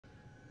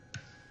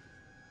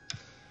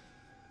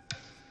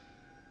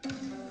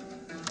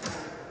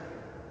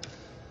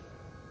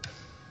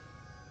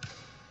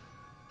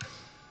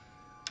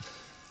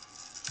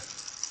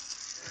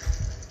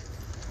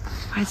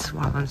I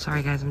swab. I'm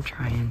sorry, guys. I'm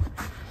trying.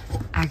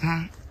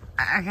 Okay.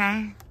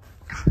 Okay. I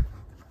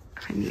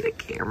need a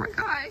camera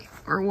guy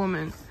or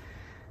woman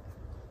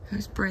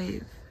who's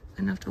brave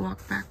enough to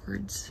walk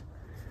backwards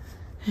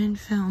and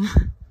film.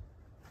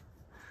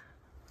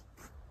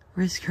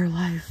 Risk her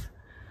life.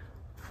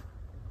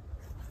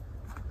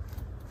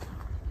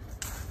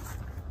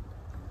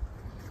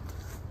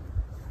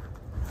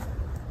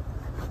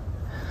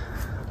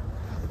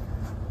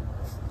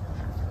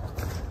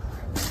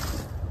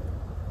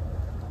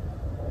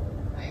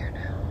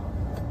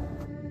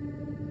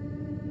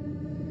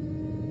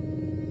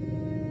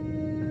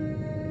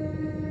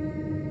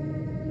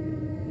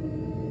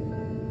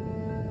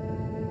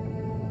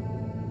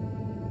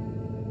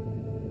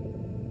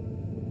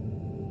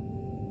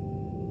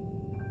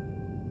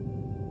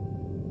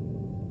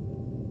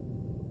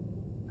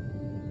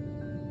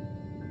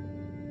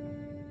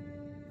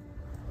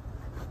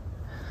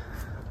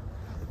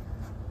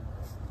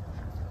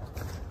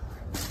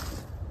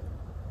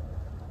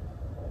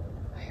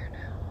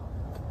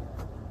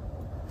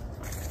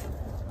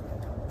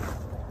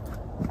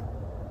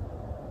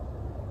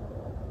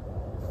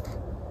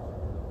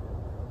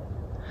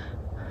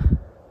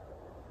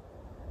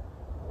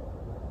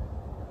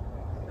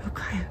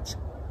 Coyotes.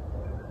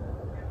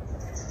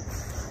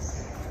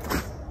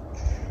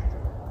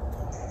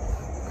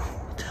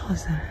 What the hell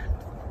is that?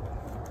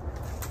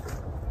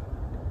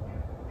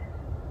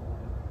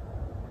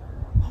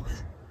 What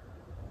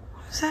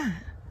was that?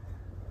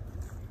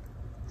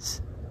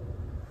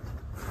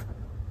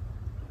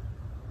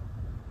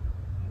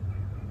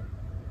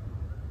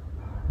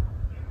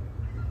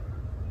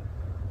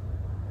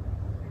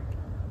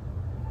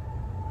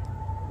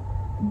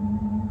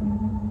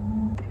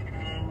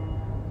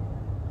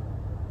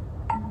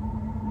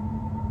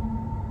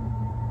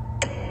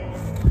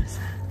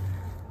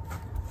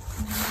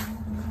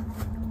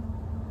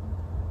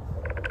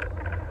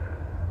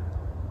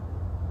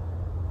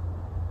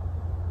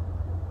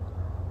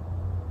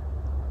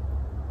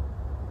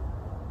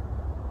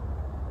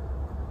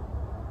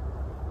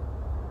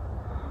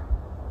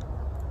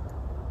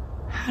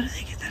 How did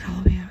they get that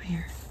all the way out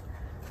here?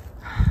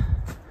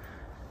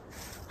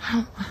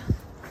 How?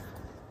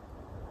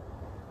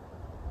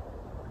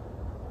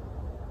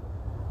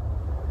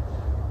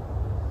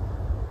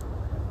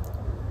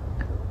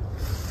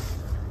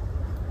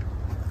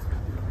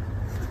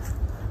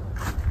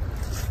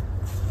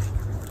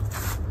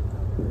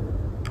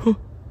 Oh.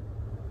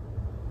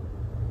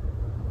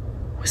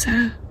 Was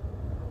that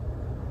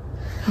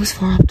that was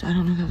far up. I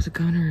don't know if that was a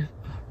gun or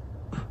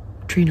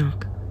a tree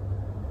knock.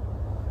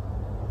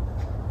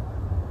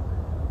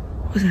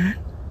 What was that?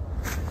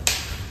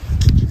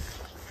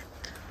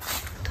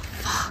 What the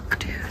fuck,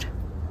 dude?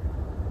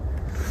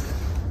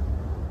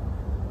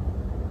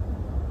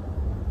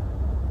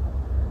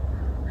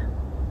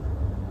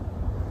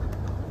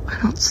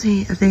 I don't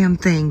see a damn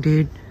thing,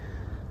 dude.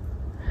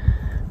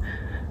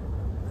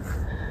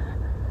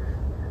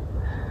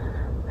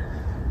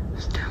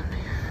 It's down there.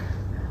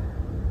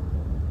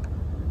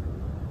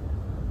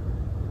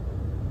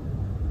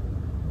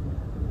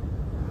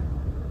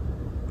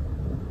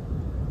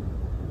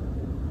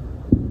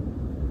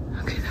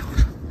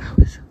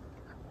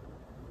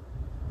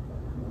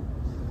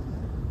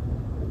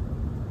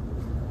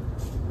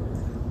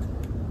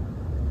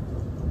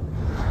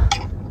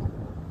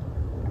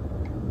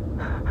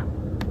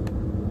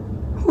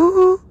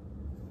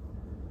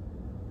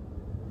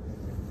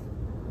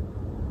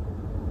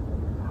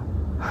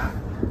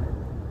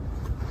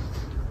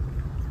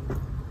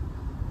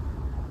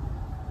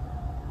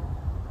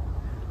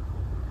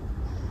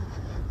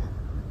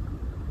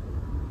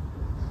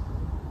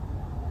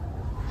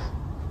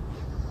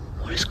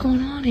 What is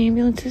going on,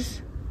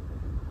 ambulances?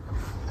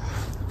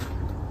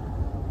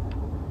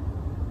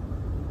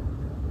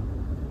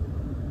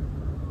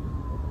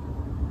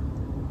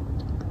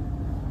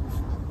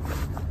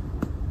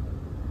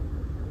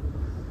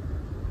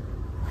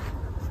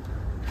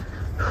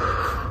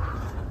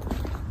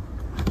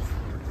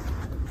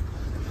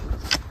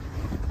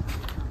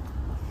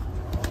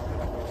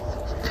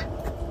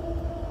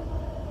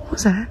 What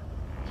was that?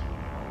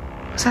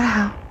 Was that a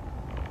howl?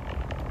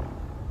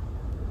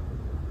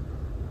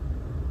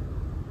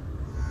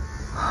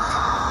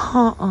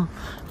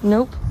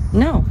 Nope.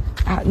 No.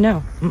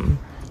 No.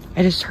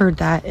 I just heard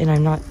that and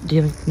I'm not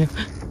dealing. No. I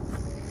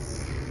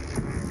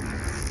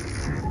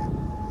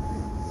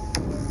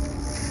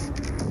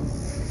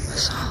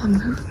saw a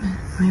movement.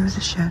 Maybe it was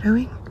a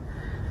shadowing?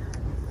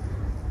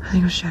 I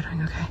think it was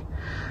shadowing, okay.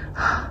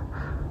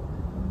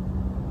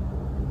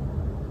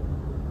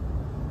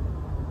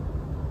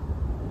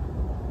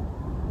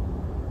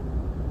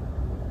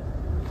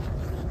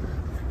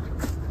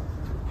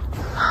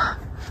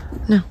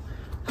 No.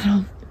 I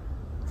don't.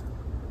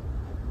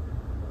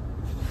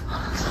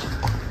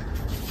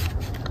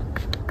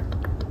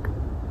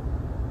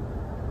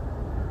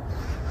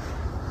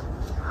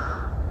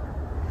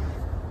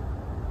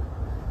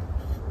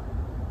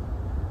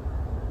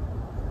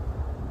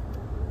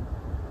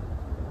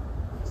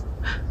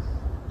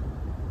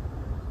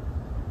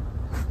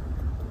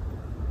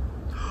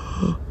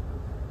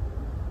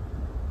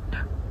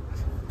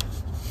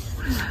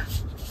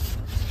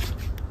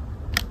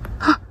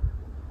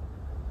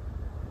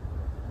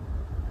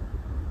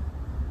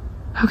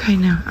 Okay,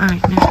 no.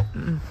 Alright, no.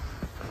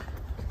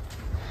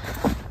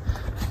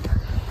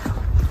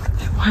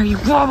 Why are you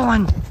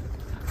wobbling?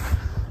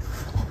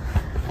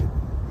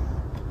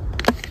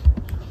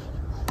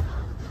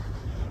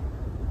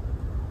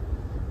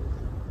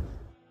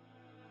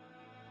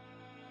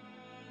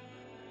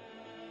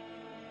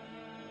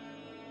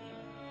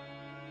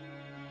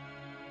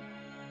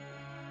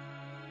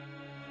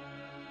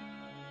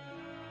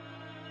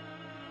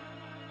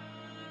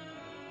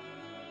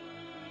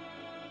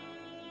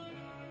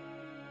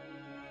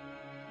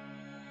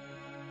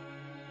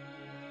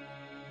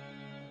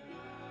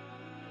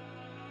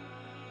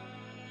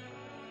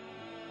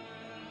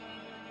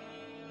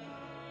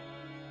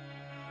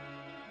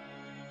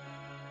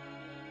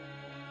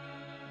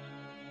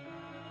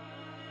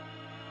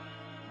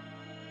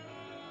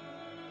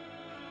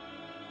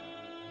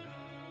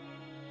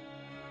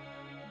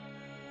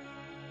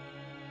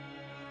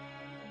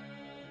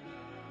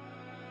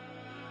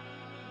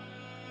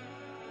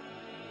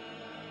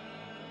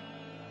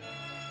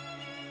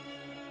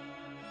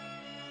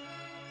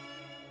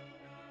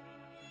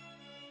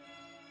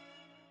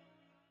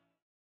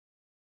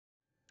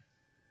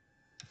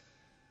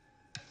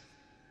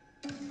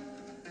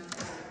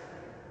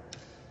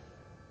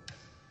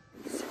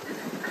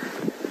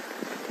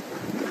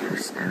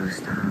 No,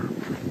 stop.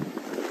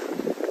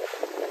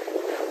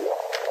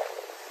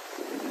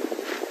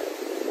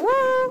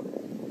 Woo!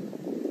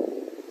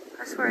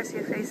 I swear I see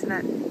a face in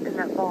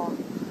that ball.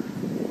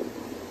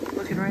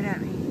 Looking right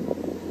at me.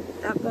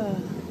 That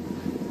ball.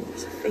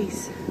 There's a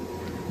face.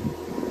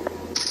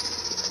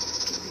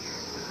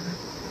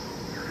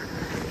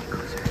 Get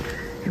closer.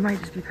 It might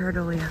just be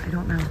pareidolia. I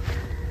don't know.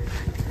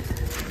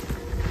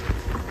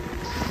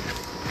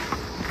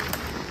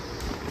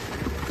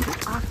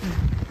 Get off me.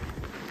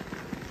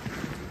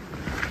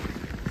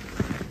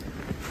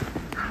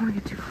 I don't want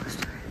to get too close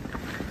to it.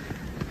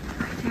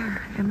 Right there.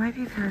 It might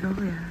be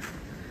pareidolia.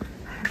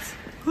 That's...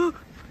 I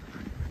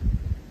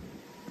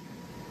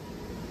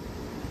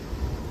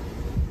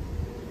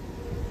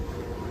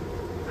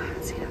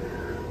haven't seen him.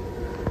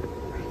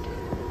 Right. Damn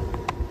it.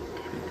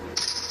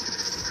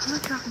 I don't know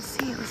if y'all can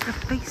see it. Looks like a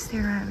face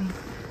staring at me.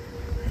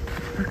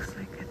 It looks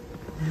like a...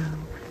 No.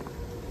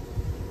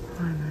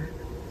 Hold on a minute.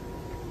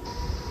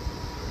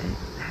 It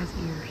has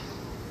ears.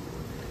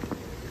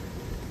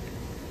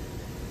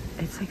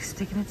 It's like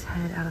sticking its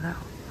head out of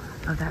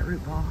that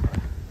root ball.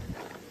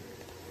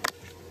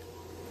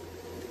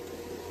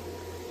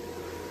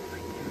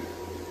 Right there.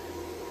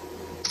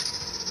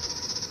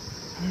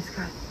 And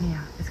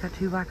it's got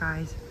two black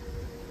eyes.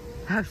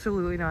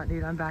 Absolutely not,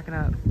 dude. I'm backing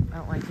up. I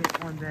don't like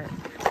it one bit.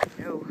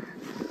 No.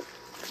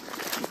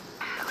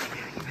 Wait,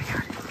 get back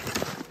out.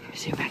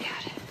 Zoom back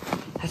out.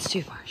 That's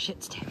too far.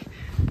 Shit stick.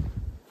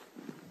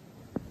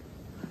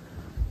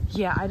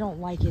 Yeah, I don't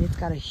like it. It's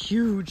got a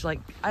huge, like,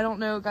 I don't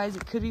know, guys.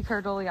 It could be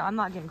pareidolia. I'm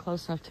not getting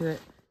close enough to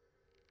it.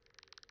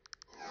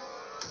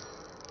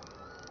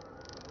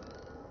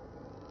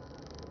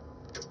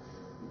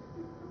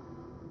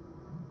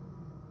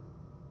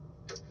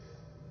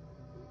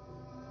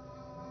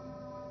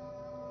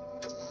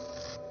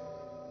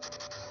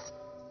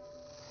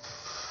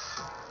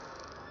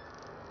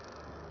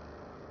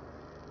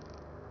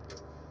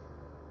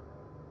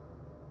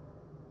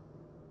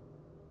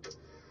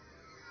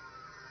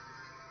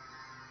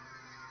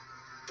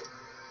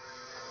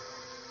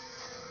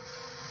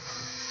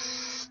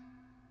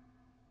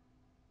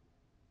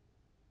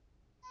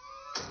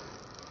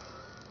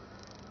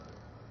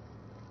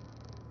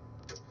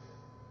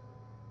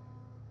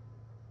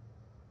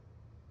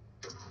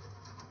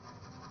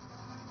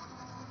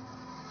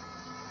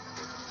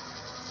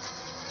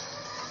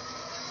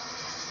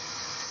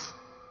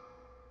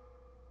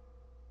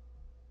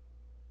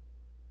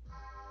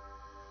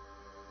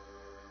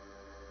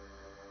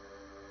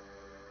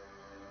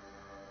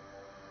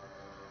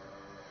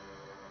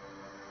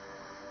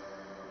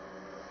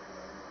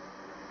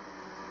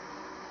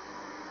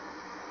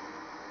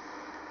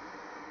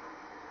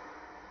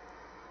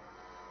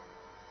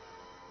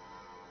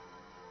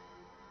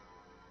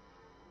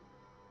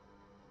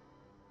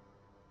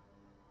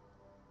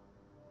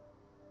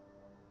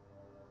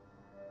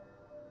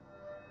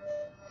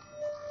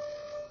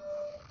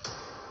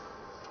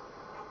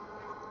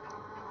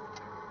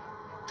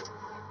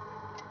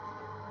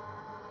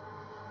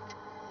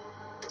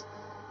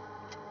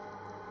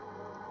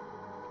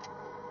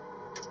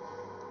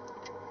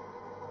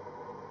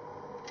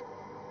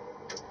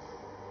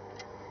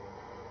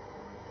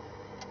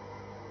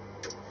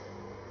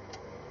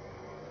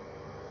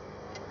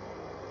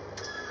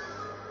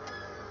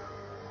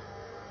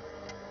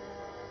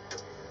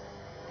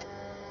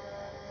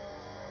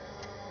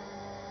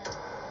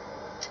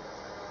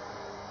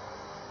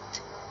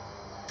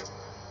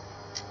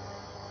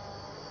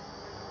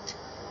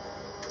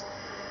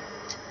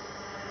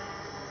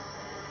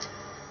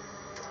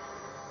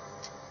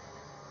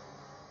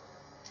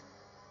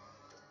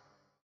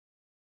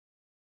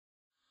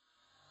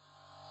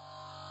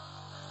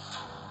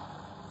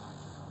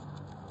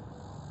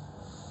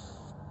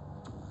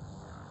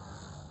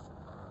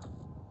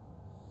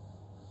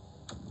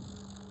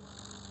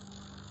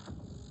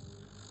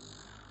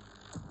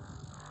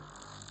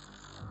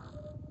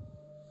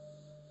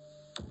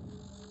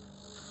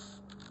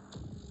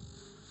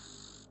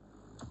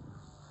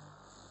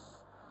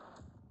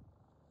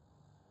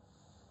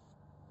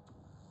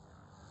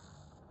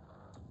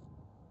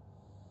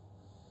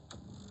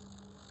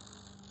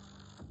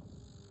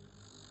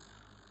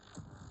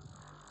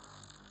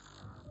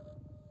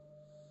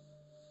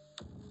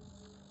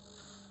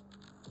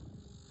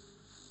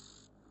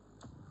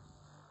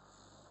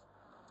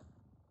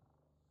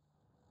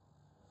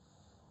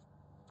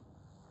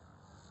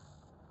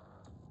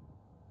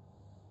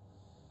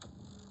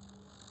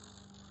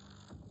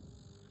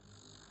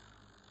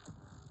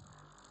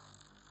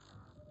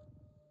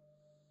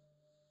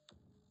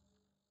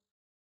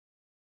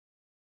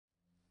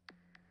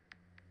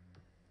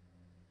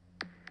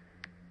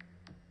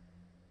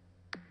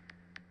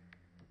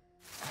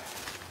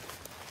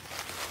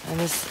 And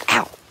this,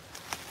 ow.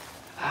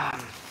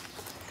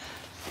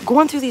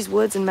 Going through these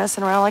woods and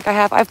messing around like I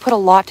have, I've put a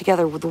lot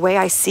together with the way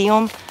I see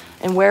them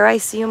and where I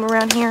see them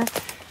around here.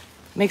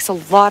 Makes a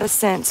lot of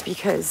sense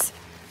because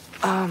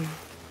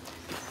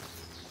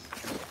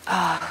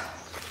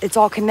it's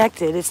all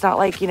connected. It's not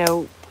like,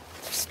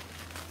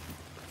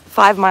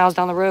 5 miles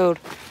down the road,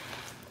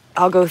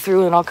 I'll go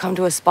through and I'll come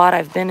to a spot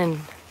I've been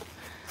in.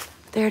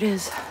 There it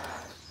is.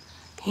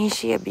 Ain't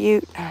she a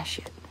beaut? Ah,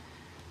 shit.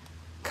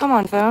 Come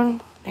on,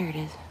 phone. There it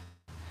is.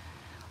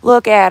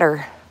 Look at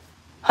her.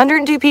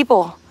 102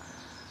 people.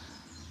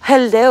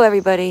 Hello,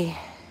 everybody.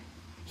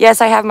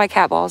 Yes, I have my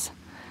cat balls.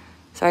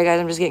 Sorry, guys,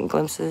 I'm just getting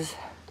glimpses.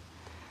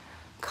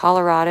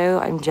 Colorado,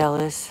 I'm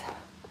jealous.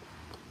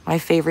 My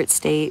favorite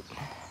state,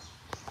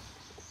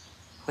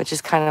 which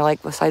is kind of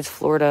like besides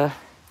Florida.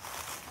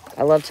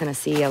 I love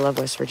Tennessee. I love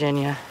West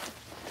Virginia.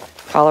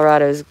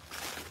 Colorado's,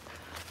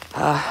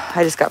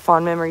 I just got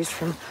fond memories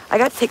from, I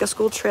got to take a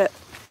school trip.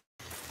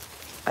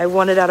 I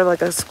won it out of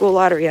like a school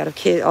lottery out of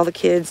all the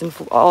kids and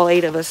all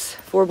 8 of us,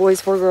 4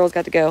 boys, 4 girls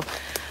got to go.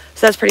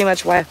 So that's pretty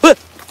much why.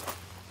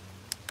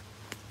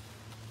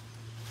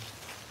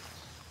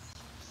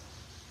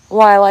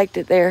 Why I liked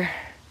it there.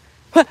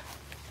 What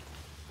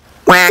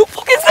the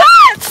fuck is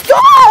that?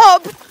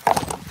 Stop!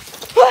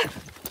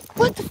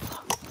 What the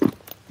fuck?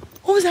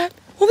 What was that?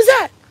 What was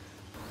that?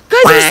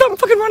 Guys, there's something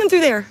fucking running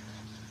through there.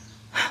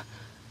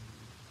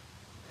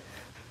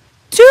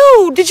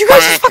 Dude, did you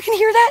guys just fucking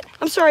hear that?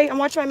 I'm sorry, I'm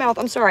watching my mouth.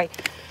 I'm sorry.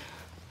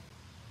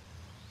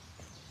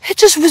 It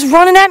just was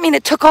running at me and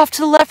it took off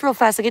to the left real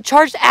fast. Like it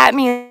charged at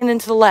me and then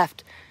to the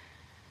left.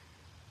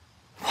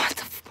 What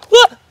the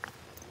fuck?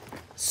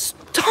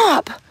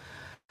 Stop.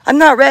 I'm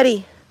not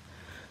ready.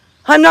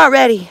 I'm not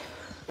ready.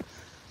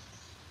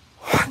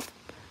 What?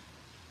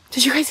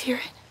 Did you guys hear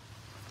it?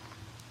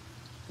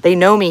 They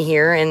know me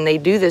here and they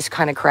do this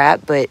kind of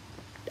crap, but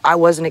I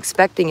wasn't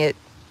expecting it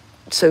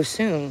so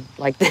soon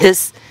like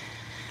this.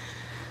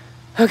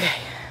 Okay.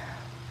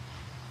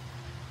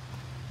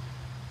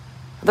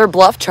 They're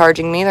bluff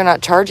charging me. They're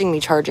not charging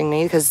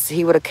me because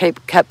he would have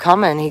kept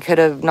coming. He could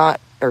have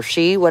not, or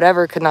she,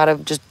 whatever, could not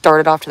have just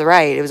darted off to the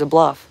right. It was a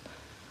bluff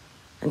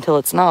until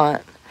it's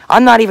not.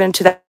 I'm not even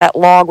to that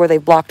log where they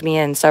blocked me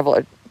in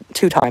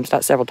 2 times,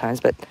 not several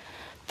times, but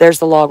there's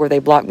the log where they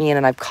blocked me in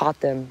and I've caught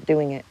them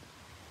doing it.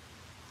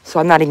 So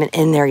I'm not even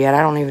in there yet.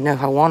 I don't even know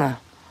if I want to.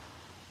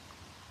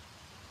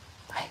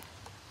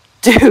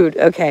 Dude,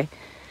 okay.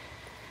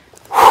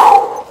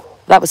 Whew,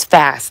 that was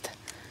fast.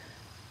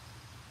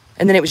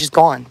 And then it was just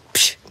gone.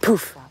 Psh,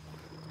 poof.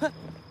 I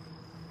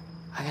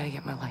gotta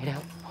get my light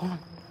out. Hold on.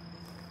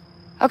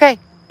 Okay.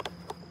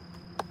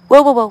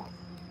 Whoa, whoa, whoa.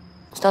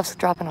 Stuff's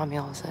dropping on me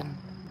all of a sudden.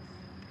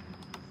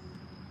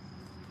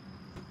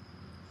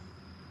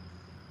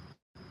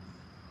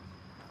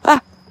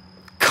 Ah,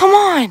 come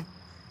on.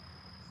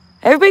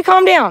 Everybody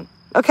calm down.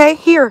 Okay,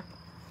 here.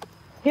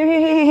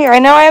 Here. I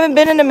know I haven't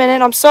been in a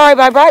minute. I'm sorry,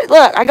 but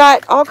look, I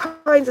got all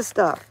kinds of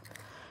stuff.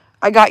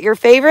 I got your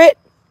favorite.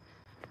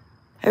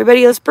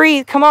 Everybody, let's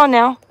breathe. Come on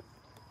now.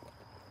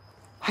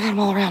 I got them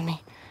all around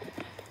me.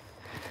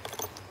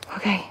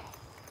 Okay.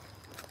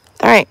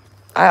 All right.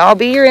 I'll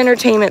be your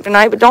entertainment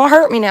tonight, but don't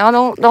hurt me now.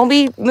 Don't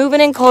be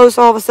moving in close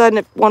all of a sudden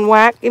at one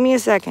whack. Give me a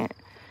second.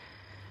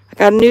 I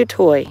got a new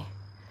toy.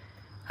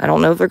 I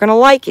don't know if they're going to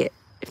like it.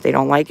 If they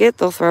don't like it,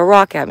 they'll throw a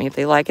rock at me. If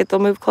they like it, they'll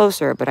move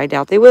closer, but I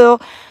doubt they will.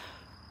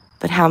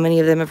 But how many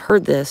of them have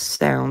heard this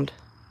sound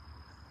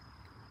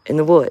in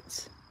the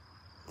woods?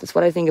 That's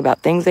what I think about.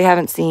 Things they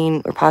haven't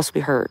seen or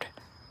possibly heard.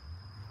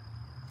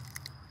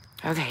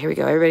 Okay, here we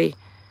go. Everybody.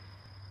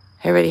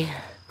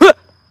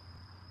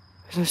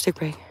 There's no stick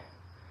break.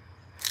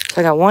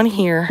 So I got one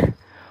here,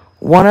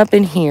 one up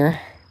in here.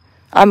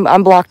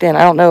 I'm blocked in.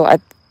 I don't know.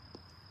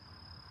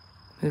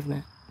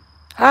 Movement.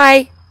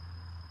 Hi.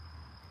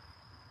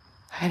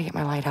 I gotta get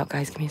my light out,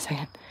 guys. Give me a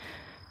second.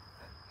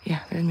 Yeah,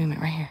 there's movement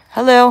right here.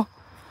 Hello.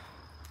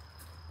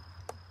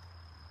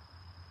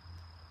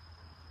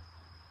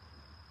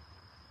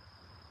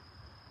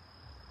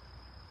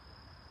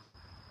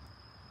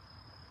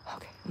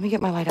 Okay, let me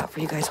get my light out for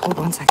you guys. Hold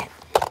 1 second.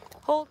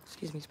 Hold.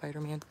 Excuse me,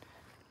 Spider-Man.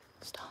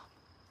 Stop.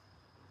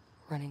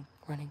 Running.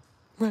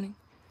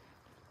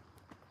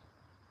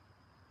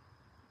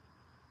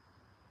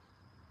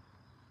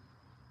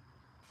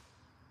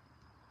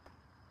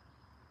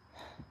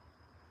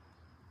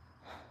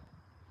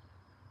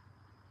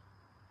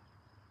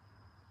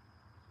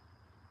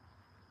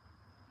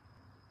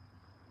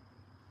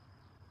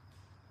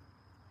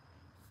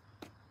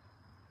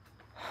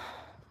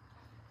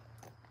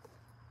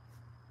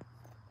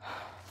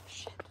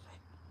 Shit.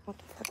 What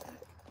the fuck?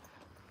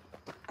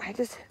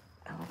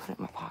 I'll put it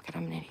in my pocket.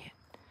 I'm an idiot.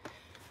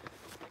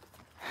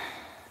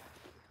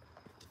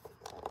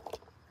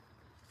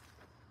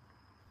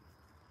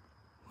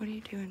 What are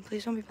you doing?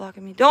 Please don't be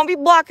blocking me. Don't be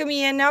blocking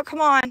me in now.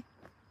 Come on.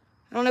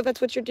 I don't know if that's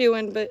what you're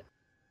doing, but...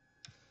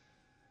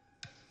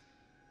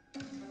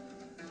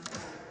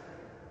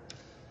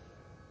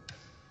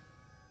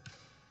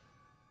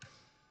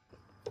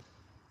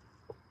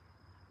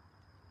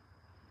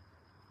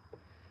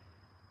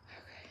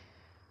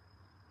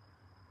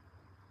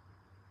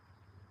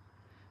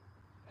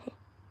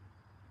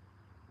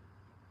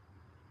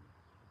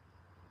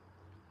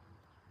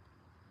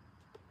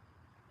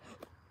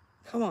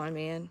 Come on,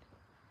 man.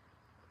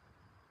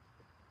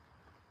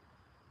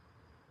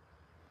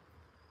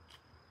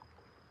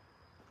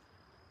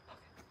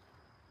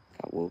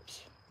 Got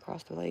whoops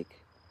across the lake.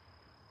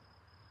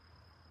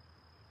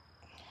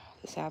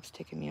 This app's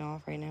ticking me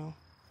off right now.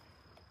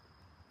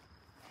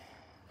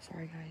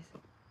 Sorry,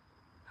 guys.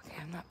 Okay,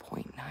 I'm not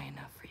pointing high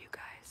enough for you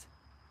guys.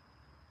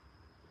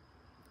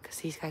 Because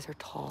these guys are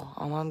tall.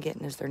 All I'm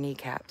getting is their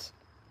kneecaps.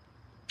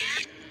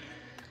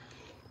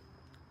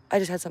 I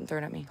just had something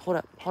thrown at me. Hold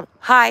up, hold up.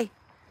 Hi!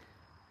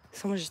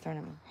 Someone just thrown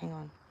at me. Hang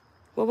on.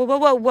 Whoa, whoa, whoa,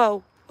 whoa,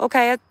 whoa.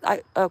 Okay,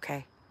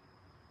 okay.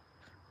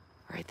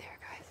 Right there,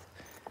 guys.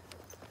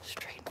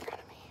 Straight in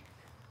front of me.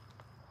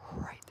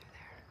 Right through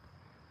there.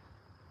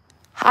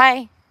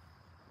 Hi!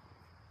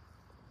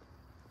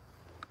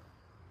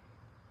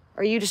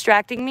 Are you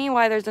distracting me?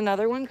 Why there's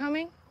another one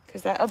coming?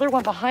 Because that other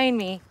one behind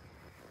me.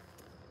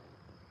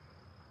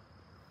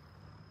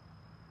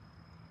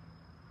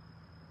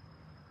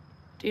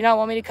 Do you not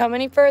want me to come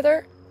any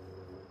further?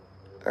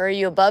 Or are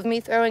you above me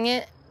throwing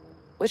it?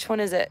 Which one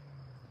is it?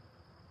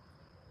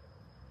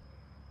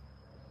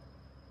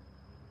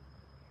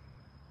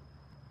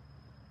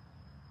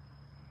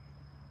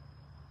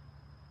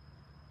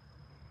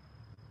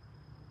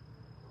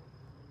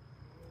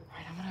 All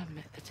right, I'm gonna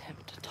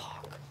attempt to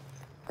talk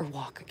or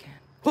walk again.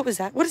 What was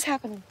that? What is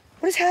happening?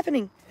 What is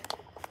happening?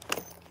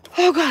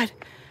 Oh God,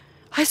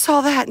 I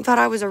saw that and thought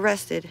I was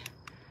arrested.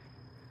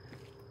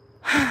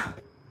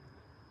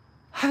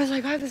 I was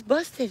like, I was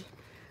busted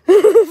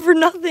for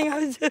nothing. I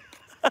was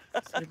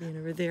instead of being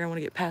over there, I want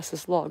to get past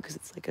this log because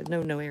it's like a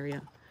no-no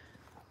area.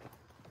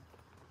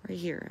 Right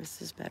here,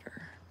 this is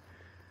better.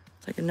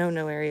 It's like a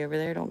no-no area over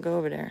there. Don't go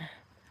over there.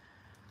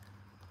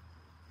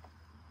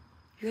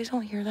 You guys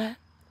don't hear that?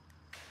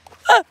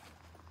 Ah!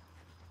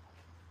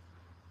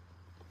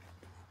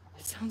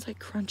 It sounds like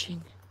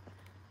crunching.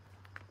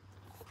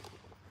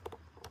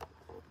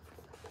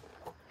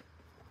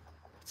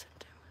 What's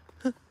it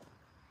doing?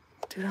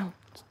 Dude, don't.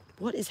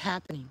 What is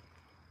happening?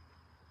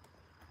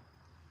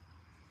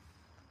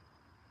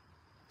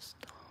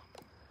 Stop.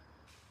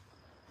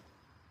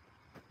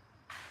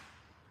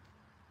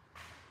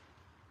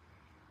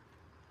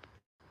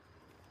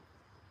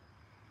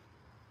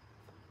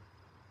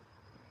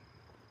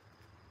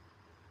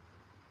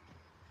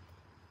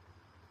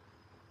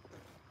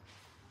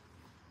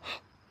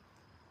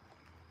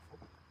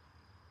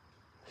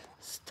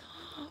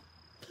 Stop.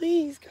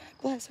 Please, God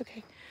bless.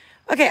 Okay.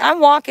 Okay,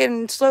 I'm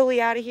walking slowly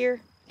out of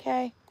here.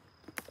 Okay.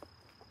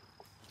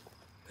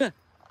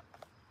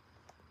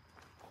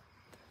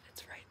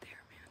 It's right there,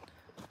 man.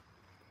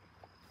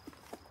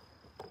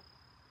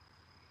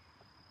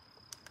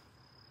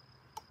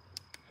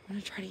 I'm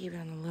gonna try to keep it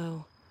on the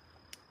low.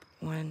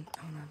 Hold on.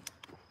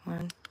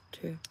 1,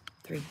 2,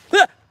 3.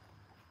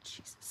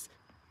 Jesus.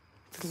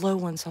 The low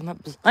one, so I'm not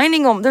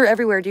blinding them. They're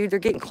everywhere, dude. They're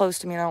getting close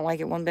to me, and I don't like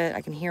it one bit.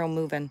 I can hear them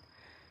moving.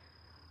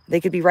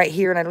 They could be right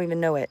here, and I don't even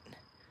know it.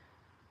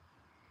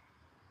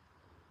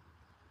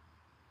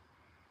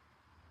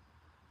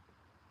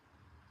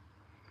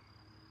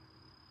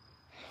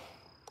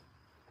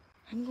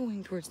 I'm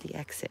going towards the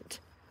exit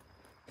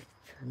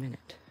for a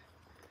minute.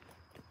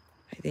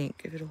 I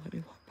think, if it'll let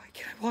me walk by.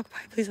 Can I walk by?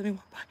 Please let me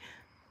walk by.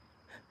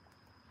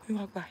 Let me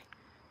walk by.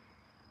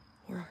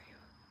 Where are you?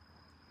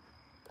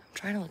 I'm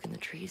trying to look in the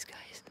trees,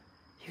 guys.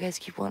 You guys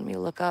keep wanting me to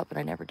look up, and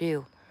I never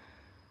do.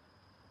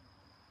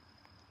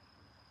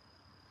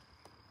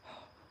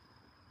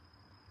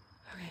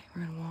 Okay,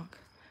 we're gonna walk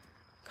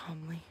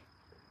calmly.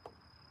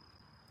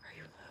 Are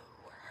you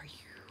low? Where are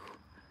you?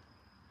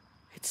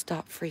 It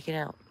stopped freaking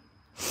out.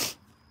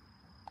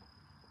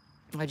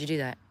 Why'd you do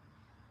that?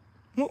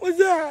 What was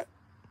that?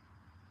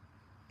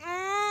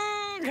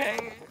 Okay.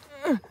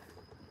 Do I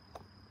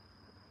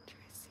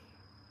see?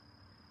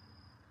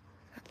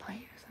 Is that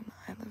light? Is that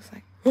not? It looks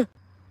like. Okay,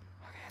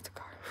 that's a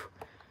car.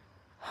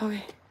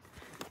 Okay.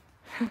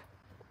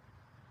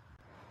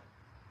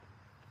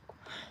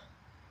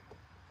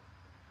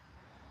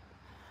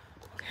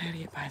 Okay, I gotta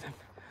get by them.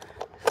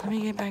 Let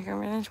me get back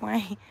over this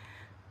way.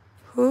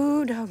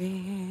 Ooh,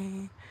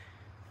 doggy.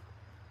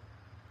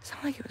 It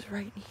sounded like it was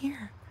right in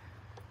here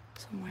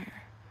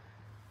somewhere.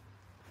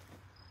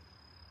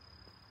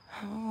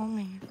 Oh,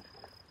 man.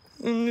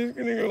 I'm just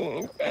gonna go a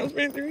little fast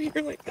way through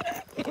here like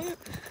that. Kind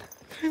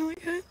of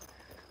like that.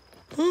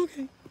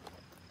 Okay.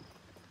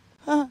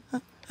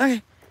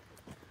 Okay.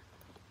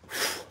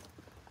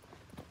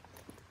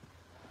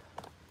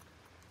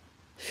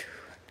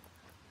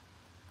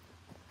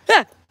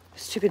 Ah!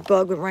 Stupid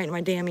bug went right in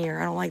my damn ear.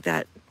 I don't like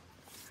that.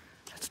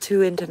 That's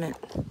too intimate.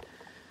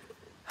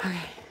 Okay.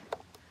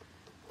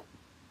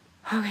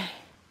 Okay.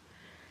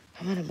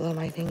 I'm gonna blow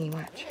my thingy,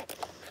 watch.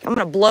 I'm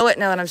gonna blow it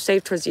now that I'm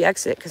safe towards the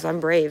exit because I'm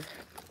brave.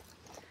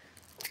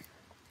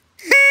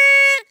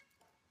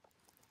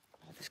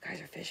 Oh, these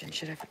guys are fishing.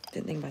 Shit, I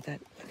didn't think about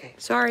that. Okay,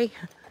 sorry.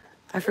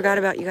 I forgot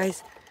about you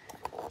guys.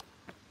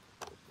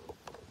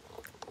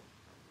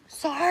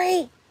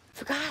 Sorry.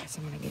 Forgot.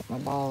 So I'm gonna get my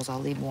balls. I'll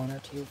leave 1 or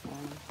 2 for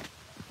them.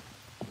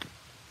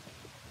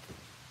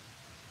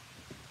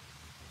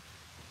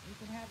 You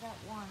can have that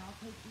one. one. I'll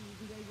take these.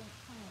 You guys don't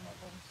climb up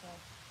them, so.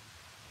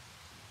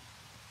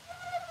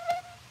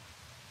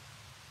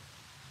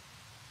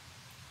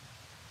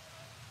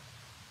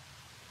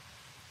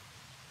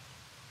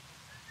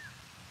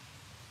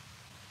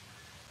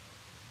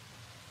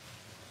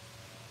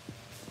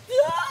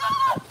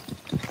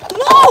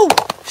 No!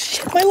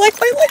 Shit, my light.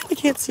 I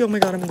can't see. Oh my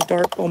god, I'm in the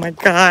dark. Oh my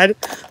god.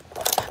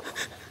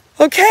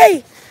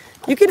 Okay,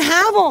 you can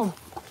have them.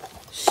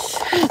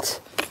 Shit.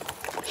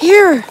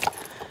 Here,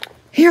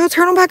 I'll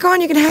turn them back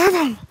on. You can have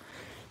them.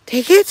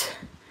 Take it.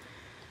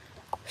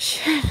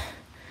 Shit.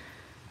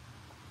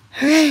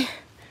 Okay,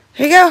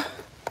 here you go.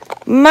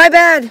 My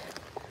bad.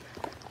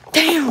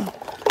 Damn.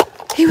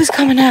 He was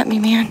coming at me,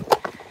 man.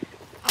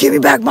 Give me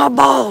back my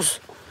balls.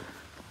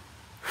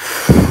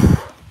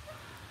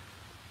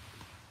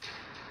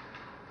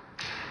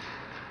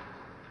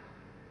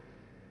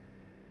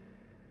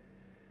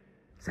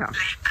 So,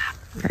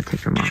 gotta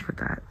take them off with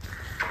that.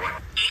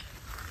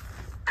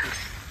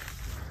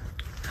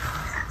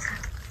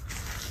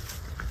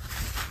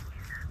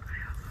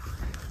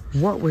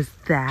 What was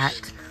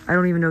that? I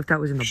don't even know if that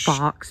was in the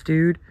box,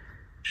 dude.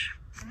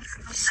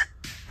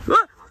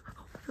 Ah!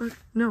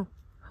 No.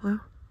 Hello?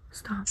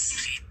 Stop.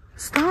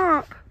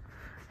 Stop!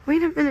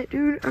 Wait a minute,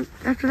 dude.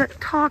 After that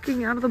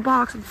talking out of the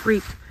box, I'm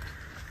freaked.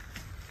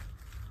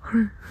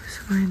 There's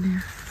somebody in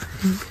there, I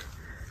think.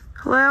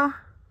 Hello?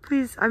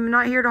 Please, I'm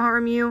not here to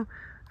harm you.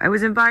 I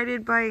was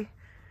invited by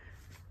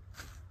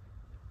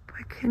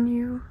can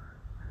you?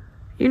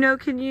 You know,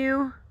 can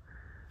you?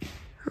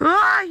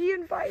 Ah, he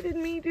invited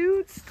me,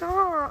 dude.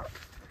 Stop.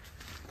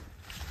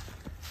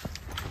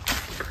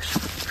 Push the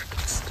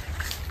freaking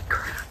sticks.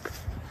 Crap.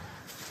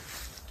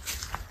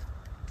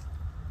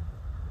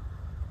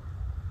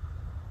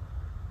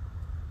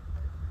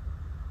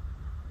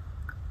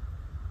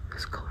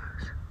 It's close.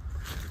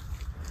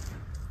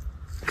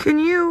 Can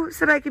you?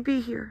 Said I could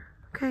be here.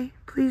 Okay,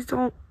 please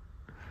don't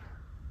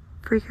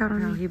freak out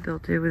on me. He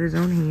built it with his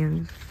own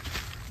hands.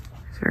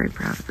 He's very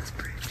proud of this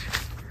bridge.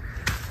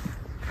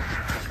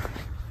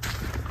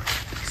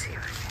 Let's see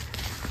if I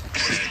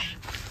can.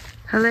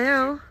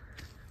 Hello?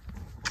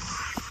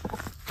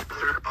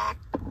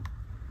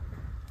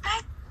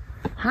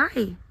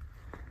 Hi.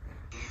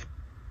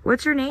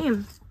 What's your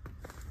name?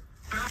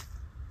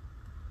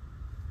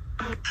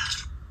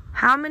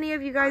 How many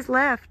of you guys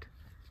left?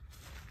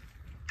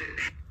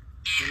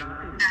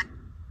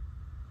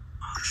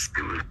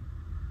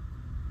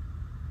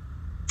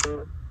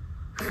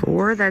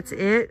 4, that's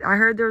it? I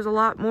heard there was a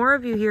lot more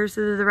of you here,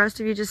 so did the rest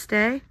of you just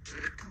stay?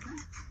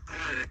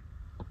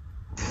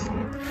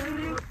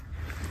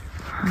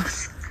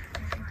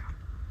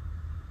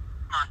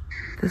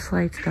 This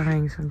light's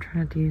dying, so I'm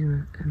trying to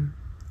use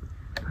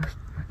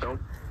it.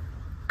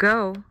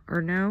 Go,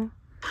 or no?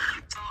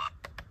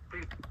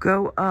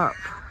 Go up.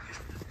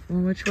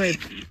 Well, which way?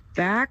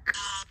 Back?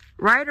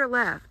 Right or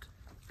left?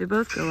 They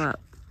both go up.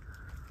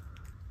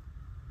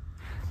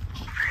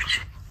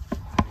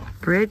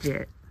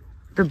 Bridget.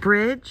 The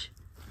bridge?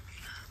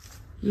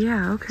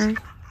 Yeah, okay.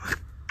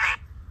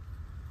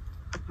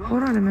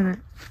 Hold on a minute.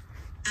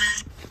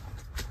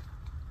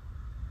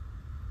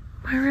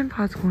 My REM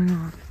pod's going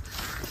off.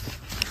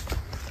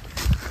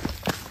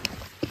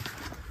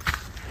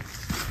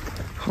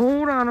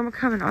 Hold on, I'm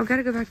coming. I've got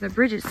to go back to the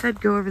bridge. It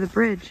said go over the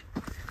bridge.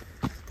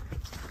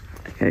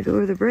 I gotta go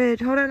over the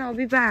bridge. Hold on, I'll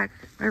be back.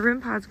 My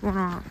REM pod's going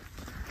off.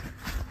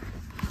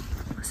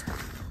 Listen.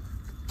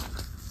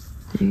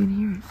 You can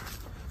hear it.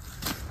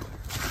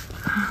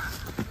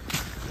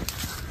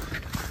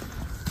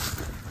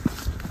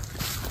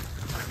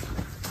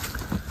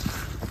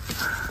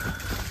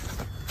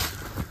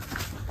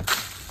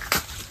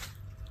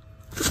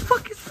 The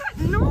fuck is that?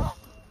 No!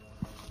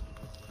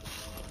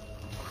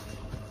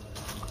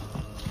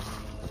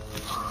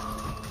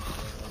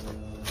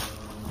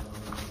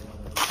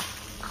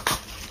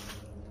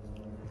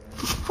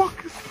 The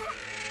fuck is that?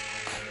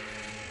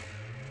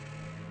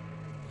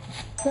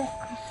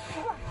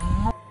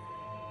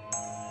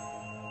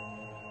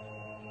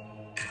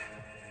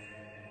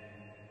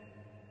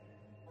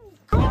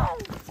 Go!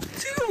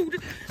 Dude!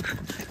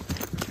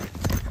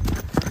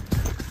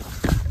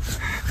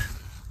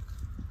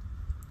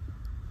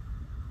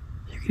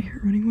 You can hear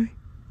it running away.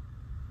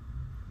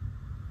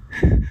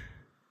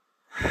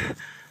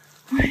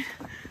 Wait.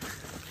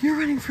 You're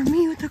running from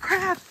me with the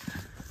crab.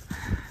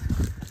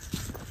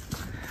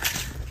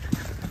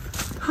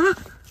 Huh?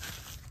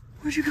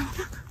 Where'd you go?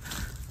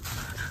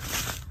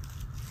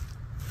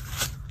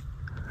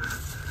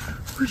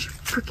 Where'd you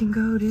freaking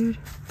go, dude?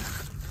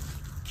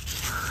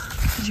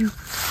 Did you?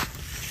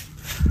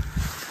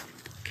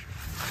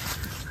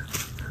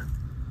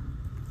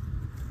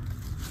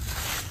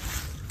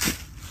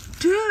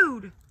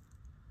 Dude!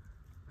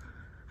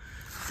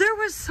 There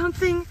was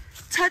something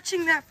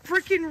touching that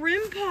freaking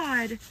REM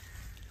pod.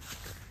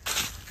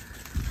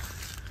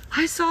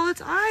 I saw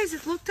its eyes.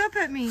 It looked up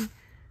at me.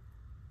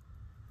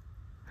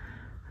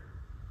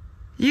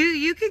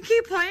 You can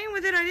keep playing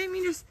with it. I didn't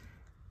mean to. What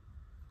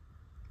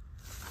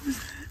was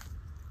that?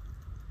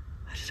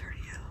 I just heard a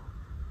yell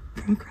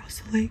from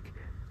across the lake.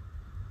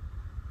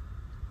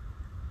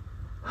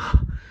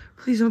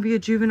 Please don't be a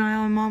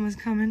juvenile and mama's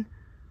coming.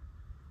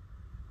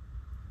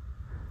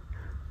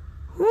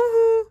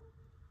 Woohoo!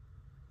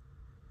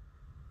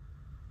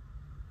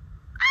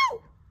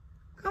 Ow!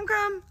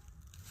 Come.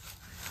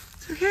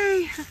 It's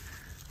okay. What the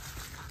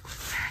fuck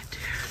was that,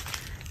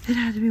 dude? It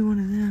had to be one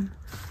of them.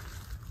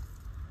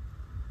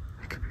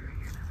 I could be right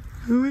here now.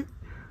 Who it?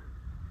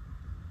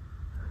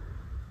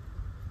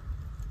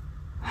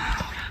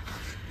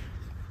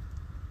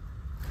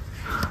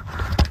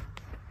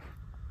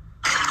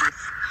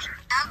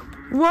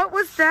 What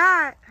was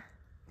that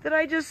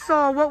I just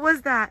saw? What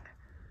was that?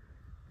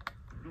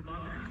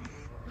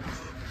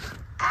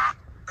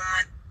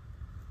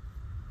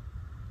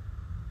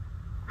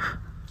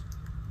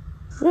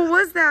 What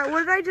was that? What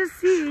did I just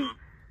see?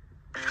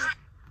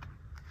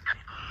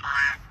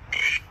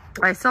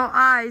 I saw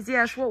eyes,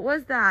 yes. What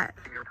was that?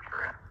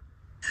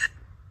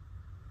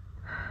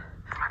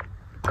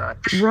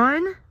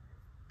 Run?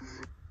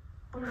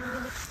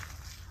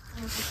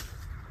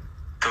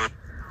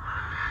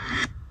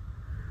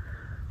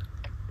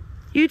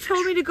 You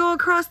told me to go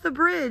across the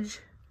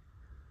bridge.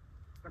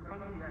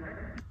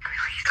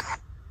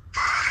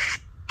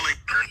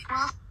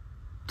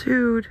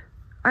 Dude,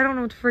 I don't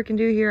know what to freaking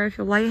do here. I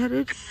feel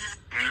lightheaded.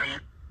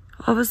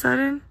 All of a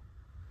sudden.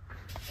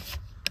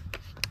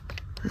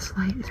 This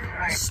light is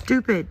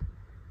stupid.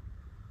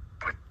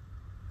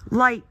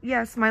 Light,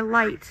 yes, my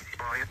light.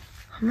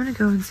 I'm gonna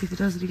go and see if it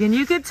does it again.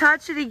 You could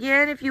touch it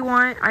again if you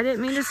want. I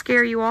didn't mean to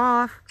scare you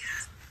off.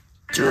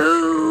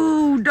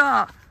 Dude!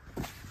 God.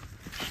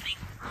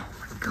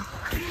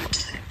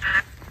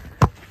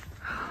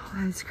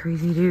 Oh, that's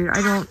crazy, dude.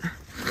 I don't...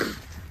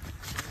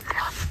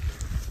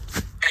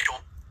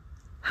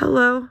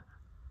 Hello?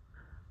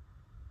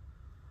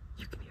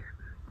 You can hear it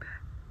moving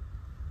back.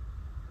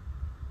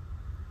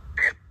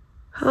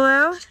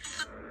 Hello?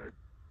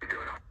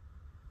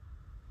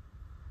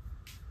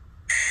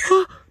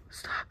 Oh,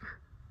 stop.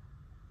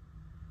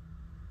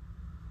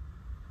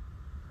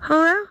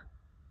 Hello?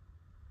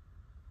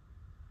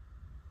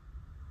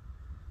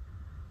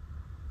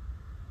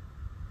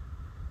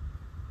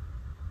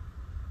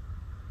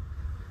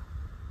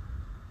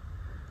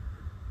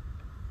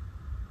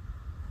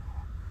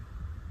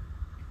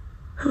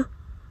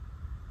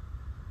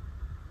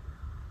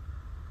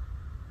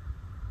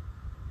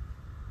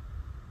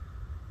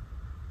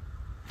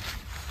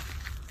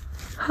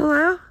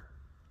 Hello?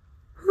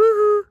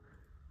 Woohoo!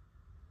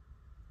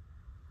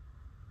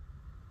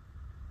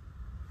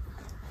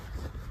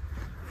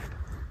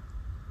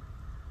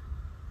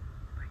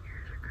 My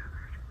ears are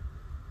covered.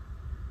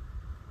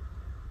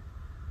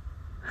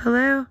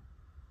 Hello?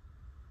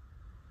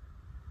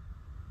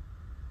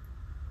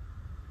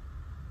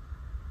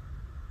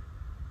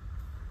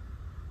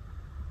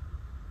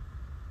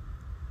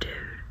 Dude.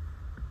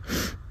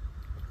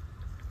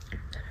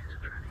 That is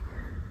running.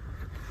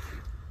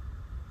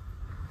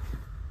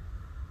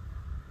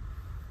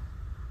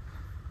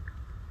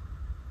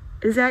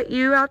 Is that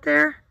you out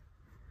there?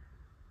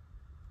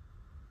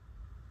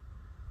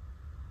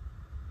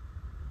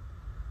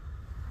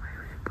 My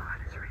red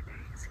dot is right there.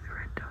 You can see the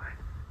red dot.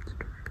 It's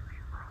directly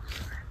across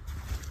the red.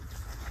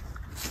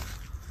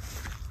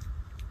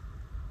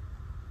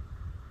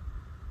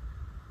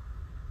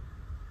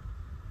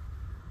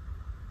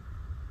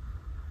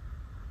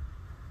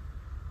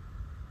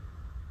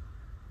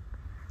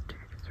 Dude,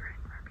 it's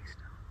raining for me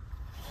still.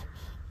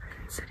 I've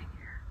been sitting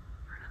here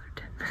for another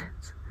 10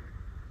 minutes.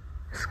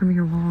 This is gonna be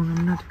long. I'm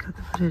gonna have to cut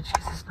the footage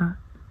because it's not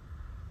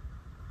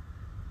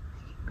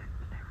making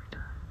movement every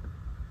time.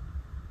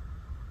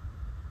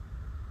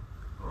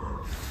 What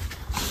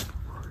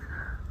was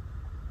that?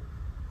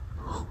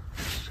 Oh,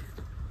 shit.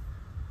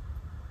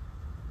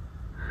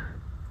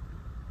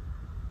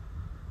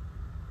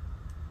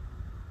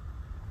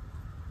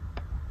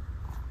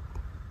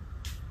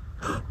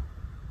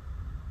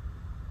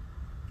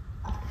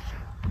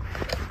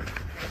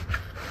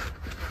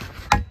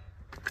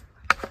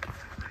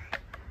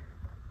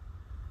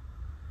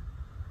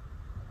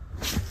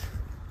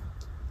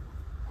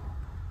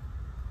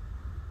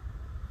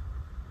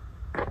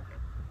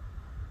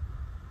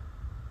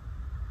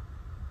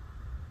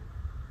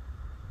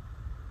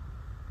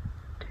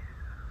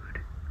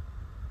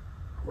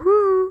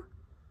 Woo!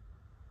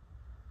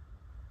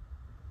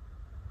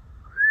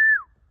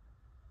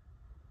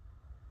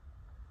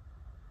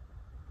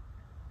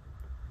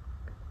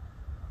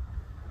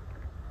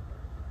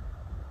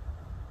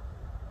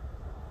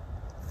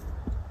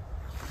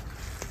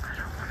 I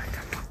don't want to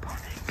come up on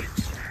it and get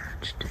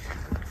snatched.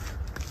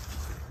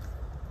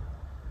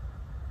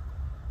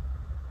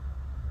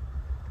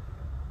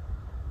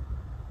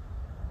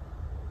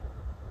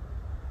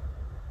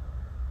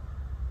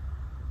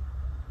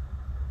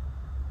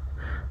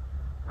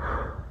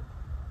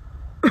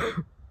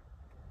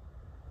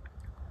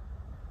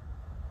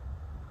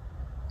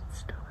 It's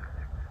still over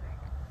there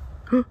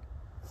moving.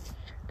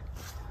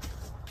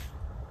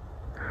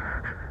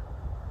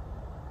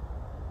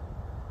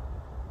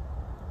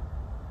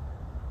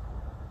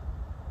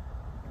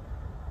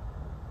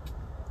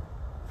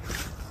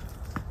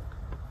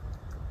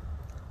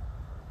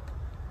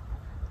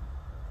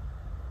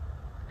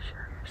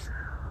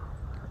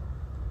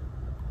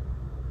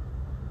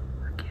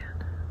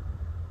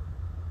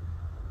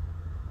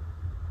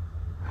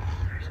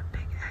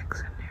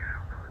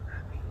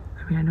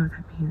 mean, I know what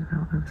that means, but I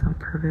don't know if it's on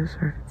purpose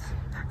or if it's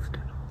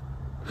accidental.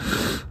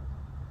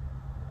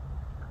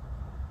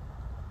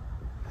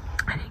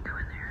 I didn't go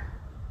in there.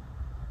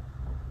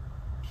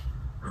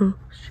 Oh,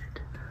 shit.